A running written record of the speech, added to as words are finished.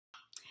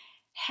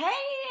Hey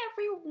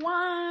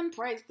everyone,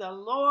 praise the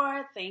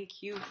Lord.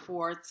 Thank you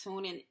for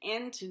tuning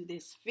into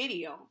this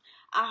video.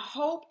 I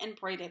hope and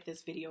pray that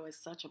this video is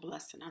such a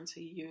blessing unto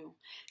you.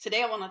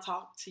 Today I want to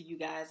talk to you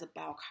guys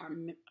about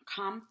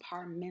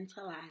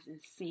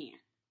compartmentalizing sin.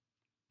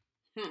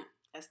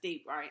 That's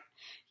deep, right?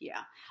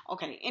 Yeah.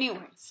 Okay,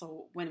 anyway,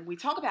 so when we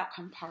talk about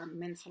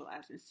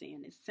compartmentalizing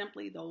sin, it's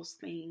simply those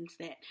things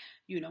that,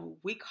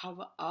 we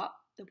cover up,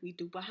 that we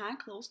do behind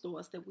closed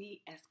doors, that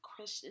we as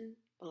Christian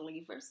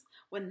believers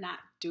would not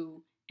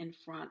do in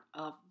front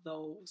of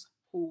those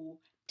who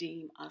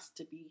deem us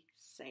to be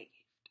saved.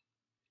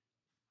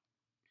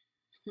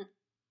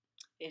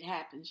 It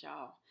happens,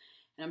 y'all.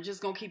 And I'm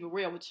just going to keep it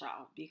real with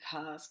y'all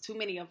because too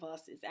many of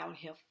us is out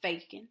here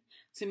faking.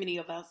 Too many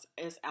of us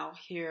is out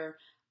here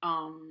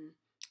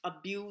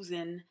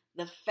abusing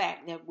the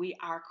fact that we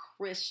are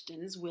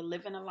Christians. We're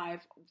living a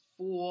life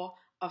full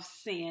of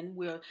sin.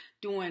 We're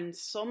doing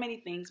so many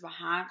things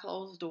behind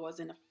closed doors.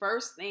 And the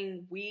first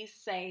thing we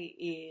say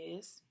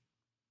is,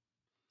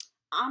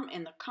 I'm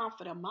in the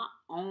comfort of my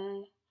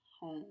own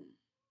home.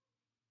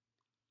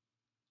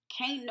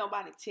 Can't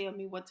nobody tell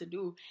me what to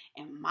do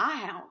in my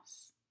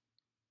house.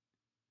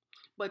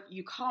 But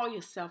you call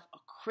yourself a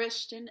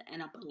Christian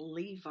and a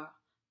believer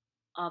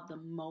of the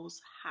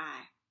Most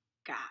High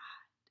God.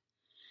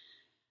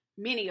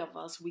 Many of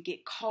us, we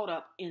get caught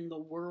up in the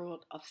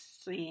world of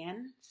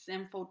sin,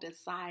 sinful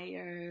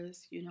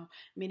desires.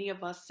 Many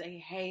of us say,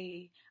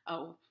 hey,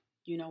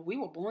 we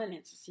were born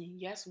into sin.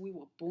 Yes, we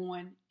were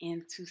born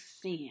into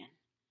sin.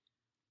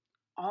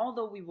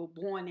 Although we were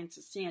born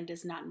into sin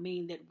does not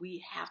mean that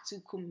we have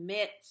to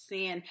commit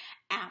sin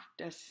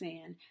after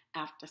sin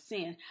after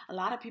sin. A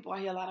lot of people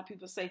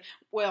say,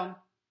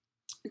 well,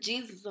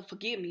 Jesus will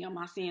forgive me of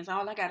my sins.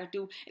 All I got to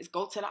do is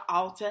go to the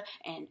altar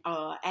and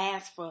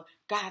ask for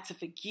God to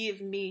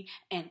forgive me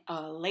and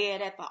lay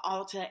it at the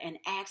altar and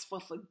ask for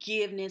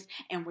forgiveness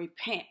and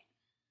repent.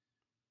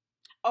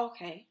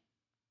 Okay.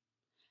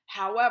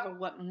 However,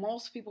 what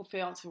most people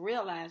fail to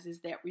realize is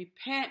that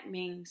repent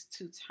means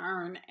to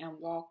turn and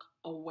walk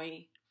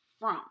away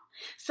from.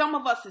 Some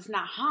of us is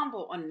not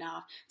humble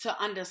enough to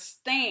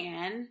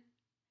understand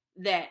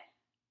that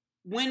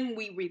when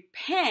we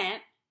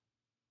repent,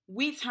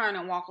 we turn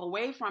and walk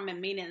away from it,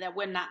 meaning that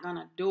we're not going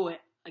to do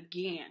it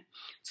again.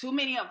 Too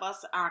many of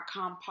us are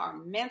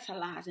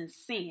compartmentalizing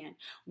sin.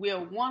 We're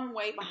one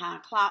way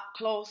behind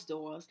closed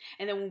doors,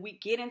 and then when we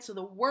get into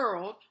the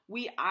world,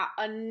 we are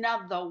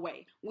another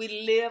way.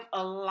 We live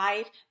a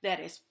life that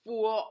is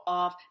full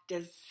of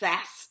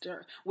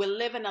disaster. We're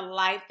living a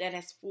life that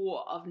is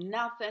full of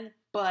nothing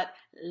but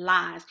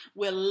lies.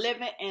 We're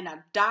living in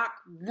a dark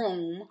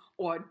room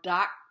or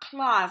dark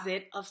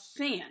closet of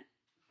sin.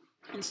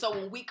 And so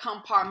when we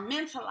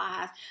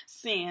compartmentalize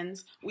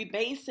sins, we're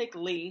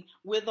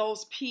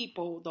those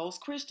people, those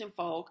Christian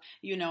folk,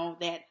 and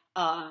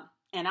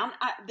I'm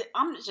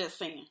just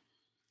saying,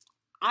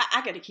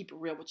 I got to keep it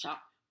real with y'all.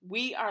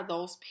 We are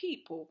those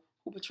people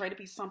who portray to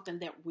be something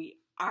that we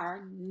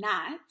are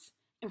not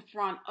in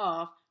front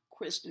of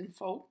Christian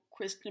folk,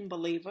 Christian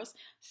believers,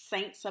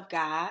 saints of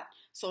God,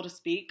 so to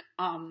speak,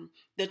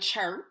 the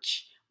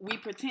church. We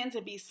pretend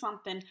to be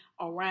something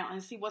around.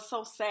 And see, what's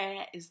so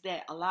sad is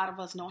that a lot of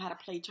us know how to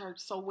play church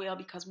so well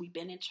because we've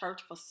been in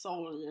church for so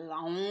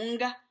long.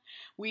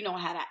 We know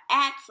how to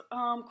act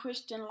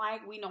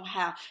Christian-like. We know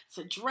how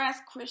to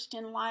dress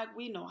Christian-like.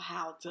 We know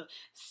how to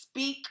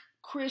speak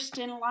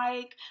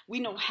Christian-like. We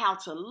know how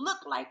to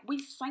look like we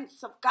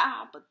saints of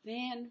God. But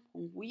then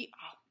when we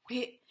are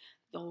with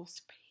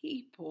those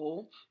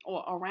people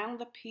or around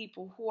the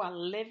people who are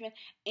living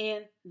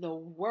in the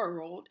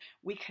world,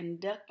 we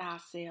conduct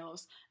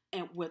ourselves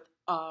with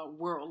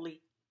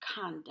worldly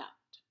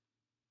conduct.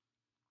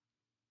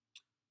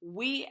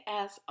 We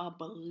as a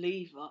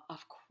believer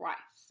of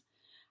Christ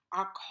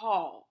are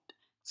called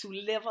to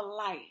live a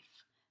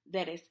life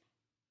that is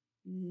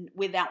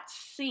without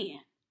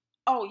sin.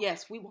 Oh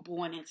yes, we were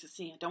born into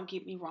sin, don't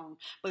get me wrong,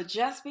 but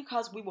just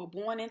because we were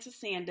born into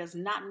sin does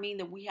not mean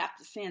that we have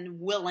to sin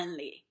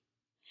willingly.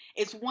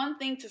 It's one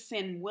thing to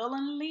sin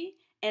willingly,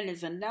 and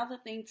it's another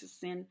thing to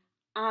sin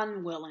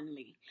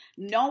unwillingly,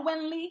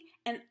 knowingly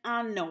and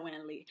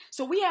unknowingly.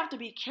 So we have to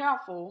be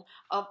careful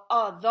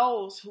of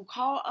those who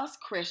call us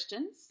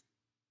Christians,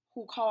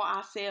 who call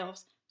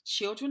ourselves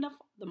children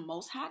of the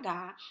Most High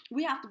God.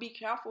 We have to be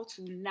careful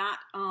to not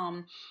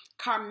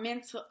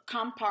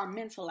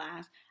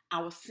compartmentalize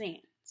our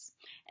sins.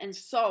 And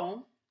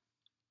so,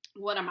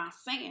 what am I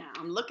saying?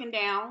 I'm looking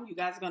down. You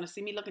guys are going to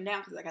see me looking down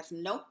because I got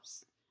some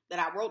notes that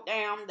I wrote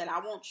down that I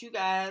want you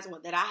guys, or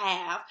that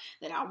I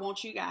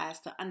want you guys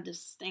to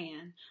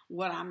understand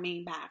what I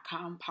mean by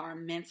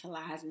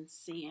compartmentalizing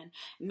sin.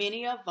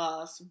 Many of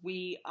us,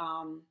 we,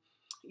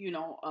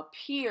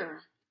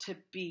 appear to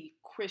be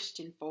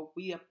Christian folk.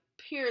 We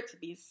appear to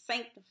be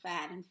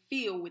sanctified and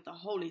filled with the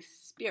Holy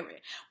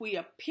Spirit. We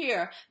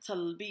appear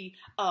to be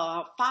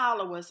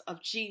followers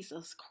of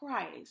Jesus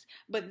Christ.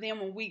 But then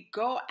when we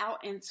go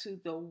out into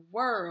the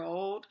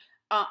world,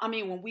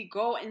 when we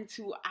go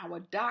into our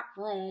dark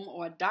room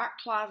or dark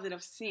closet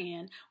of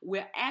sin,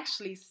 we're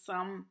actually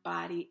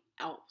somebody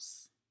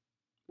else.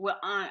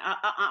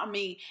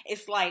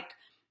 It's like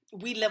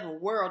we live a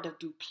world of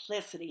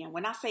duplicity. And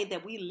when I say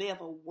that we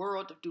live a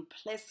world of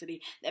duplicity,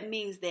 that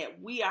means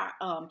that we are,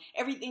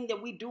 everything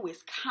that we do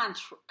is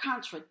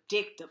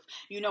contradictive.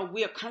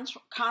 We're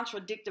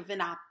contradictive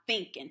in our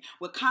thinking.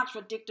 We're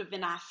contradictive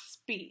in our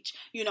speech,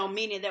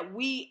 meaning that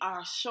we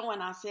are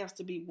showing ourselves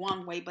to be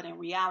one way, but in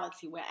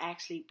reality, we're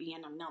actually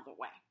being another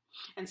way.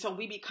 And so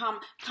we become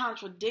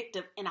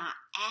contradictive in our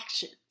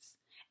actions.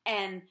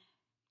 And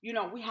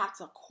we have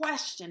to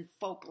question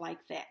folk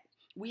like that.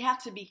 We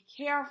have to be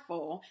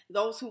careful,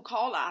 those who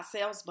call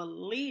ourselves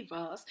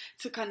believers,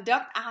 to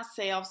conduct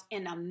ourselves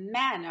in a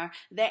manner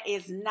that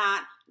is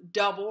not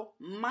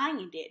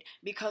double-minded.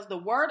 Because the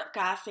word of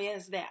God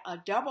says that a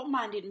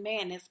double-minded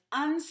man is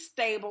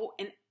unstable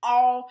in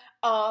all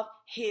of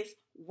his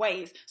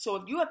ways. So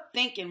if you're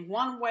thinking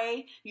one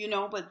way,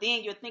 but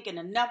then you're thinking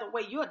another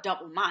way, you're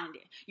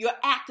double-minded. You're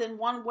acting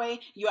one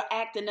way, you're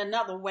acting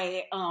another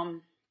way,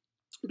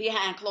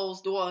 behind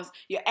closed doors.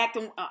 You're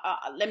acting,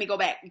 let me go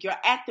back. You're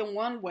acting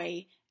one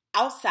way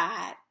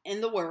outside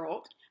in the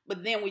world,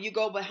 but then when you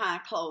go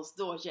behind closed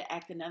doors, you're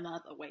acting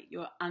another way.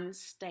 You're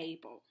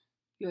unstable.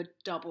 You're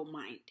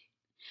double-minded.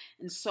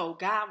 And so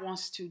God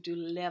wants to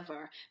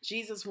deliver.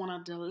 Jesus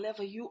wants to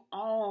deliver you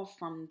all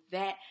from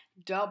that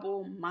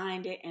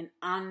double-minded and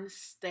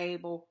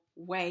unstable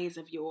ways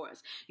of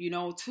yours.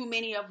 Too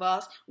many of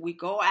us, we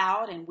go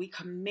out and we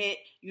commit,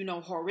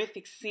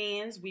 horrific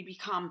sins. We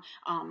become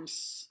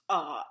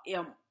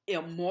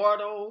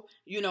immortal,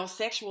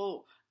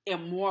 sexual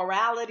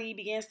immorality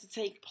begins to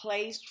take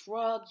place,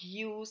 drug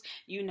use,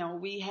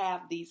 we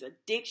have these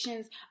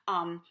addictions,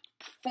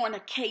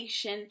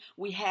 fornication,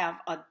 we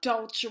have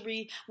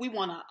adultery. We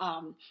want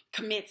to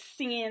commit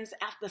sins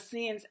after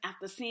sins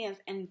after sins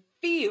and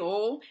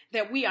feel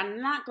that we are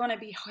not going to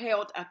be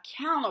held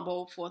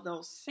accountable for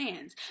those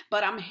sins.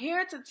 But I'm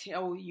here to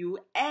tell you,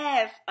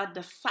 as a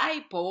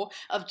disciple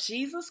of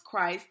Jesus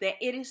Christ, that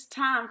it is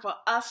time for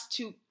us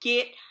to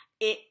get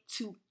it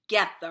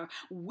together.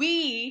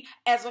 We,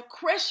 as a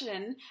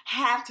Christian,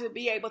 have to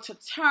be able to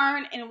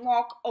turn and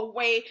walk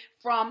away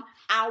from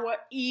our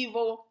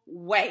evil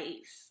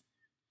ways.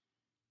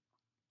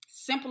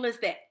 Simple as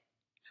that.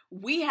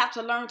 We have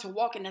to learn to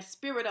walk in a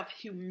spirit of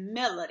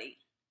humility.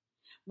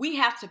 We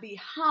have to be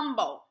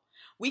humble.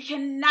 We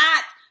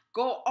cannot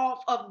go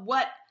off of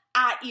what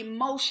our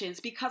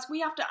emotions, because we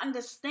have to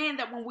understand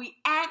that when we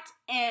act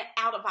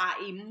out of our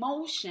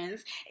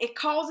emotions, it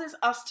causes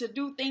us to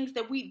do things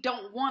that we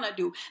don't want to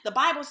do. The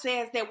Bible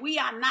says that we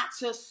are not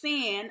to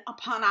sin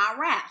upon our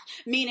wrath,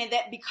 meaning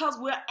that because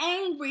we're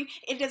angry,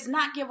 it does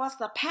not give us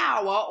the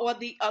power or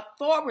the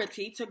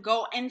authority to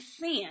go and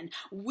sin.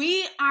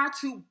 We are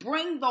to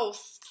bring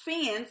those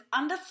sins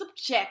under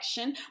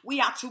subjection.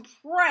 We are to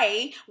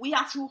pray. We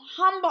are to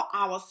humble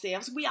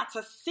ourselves. We are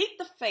to seek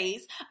the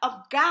face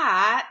of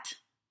God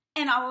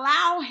and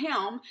allow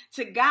him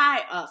to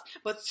guide us.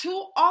 But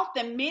too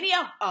often, many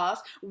of us,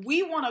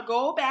 we want to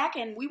go back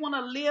and we want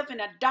to live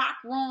in a dark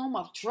room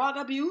of drug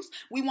abuse.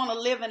 We want to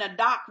live in a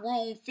dark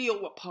room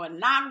filled with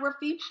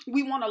pornography.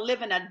 We want to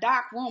live in a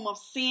dark room of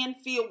sin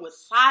filled with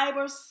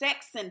cyber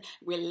sex and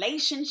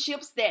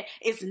relationships that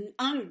is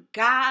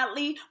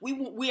ungodly.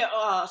 We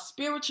are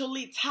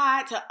spiritually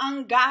tied to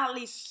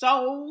ungodly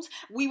souls.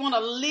 We want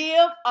to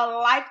live a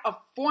life of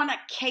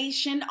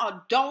fornication,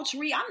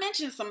 adultery. I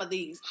mentioned some of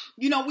these.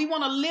 We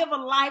want to live a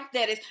life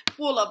that is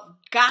full of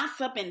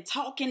gossip and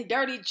talking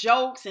dirty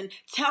jokes and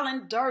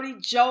telling dirty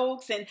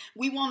jokes. And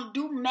we want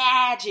to do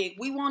magic.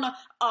 We want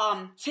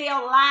to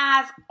tell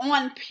lies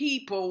on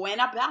people and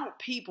about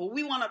people.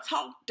 We want to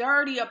talk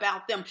dirty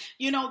about them.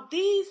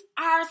 These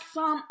are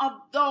some of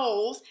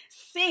those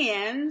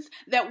sins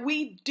that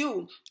we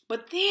do.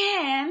 But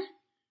then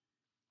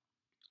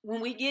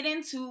when we get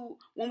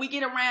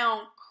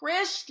around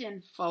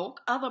Christian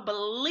folk, other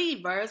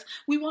believers,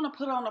 we want to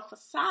put on a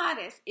facade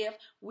as if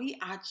we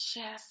are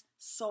just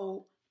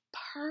so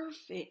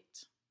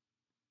perfect.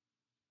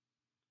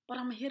 But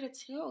I'm here to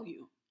tell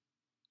you,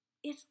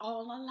 it's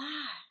all a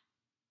lie.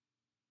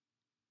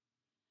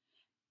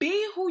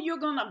 Be who you're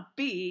going to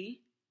be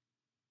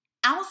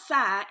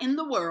outside in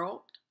the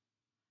world,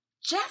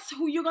 just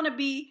who you're going to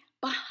be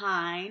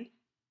behind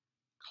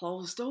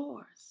closed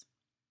doors.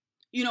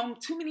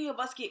 Too many of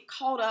us get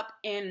caught up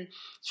in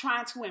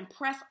trying to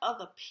impress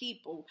other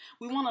people.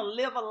 We want to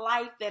live a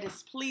life that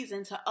is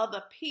pleasing to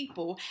other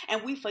people,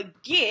 and we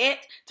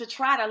forget to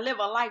try to live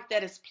a life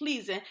that is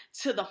pleasing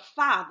to the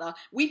Father.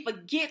 We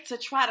forget to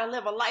try to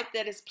live a life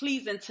that is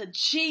pleasing to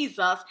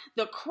Jesus,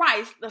 the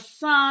Christ, the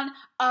Son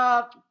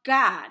of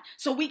God.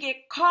 So we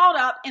get caught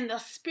up in the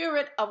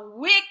spirit of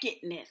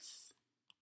wickedness.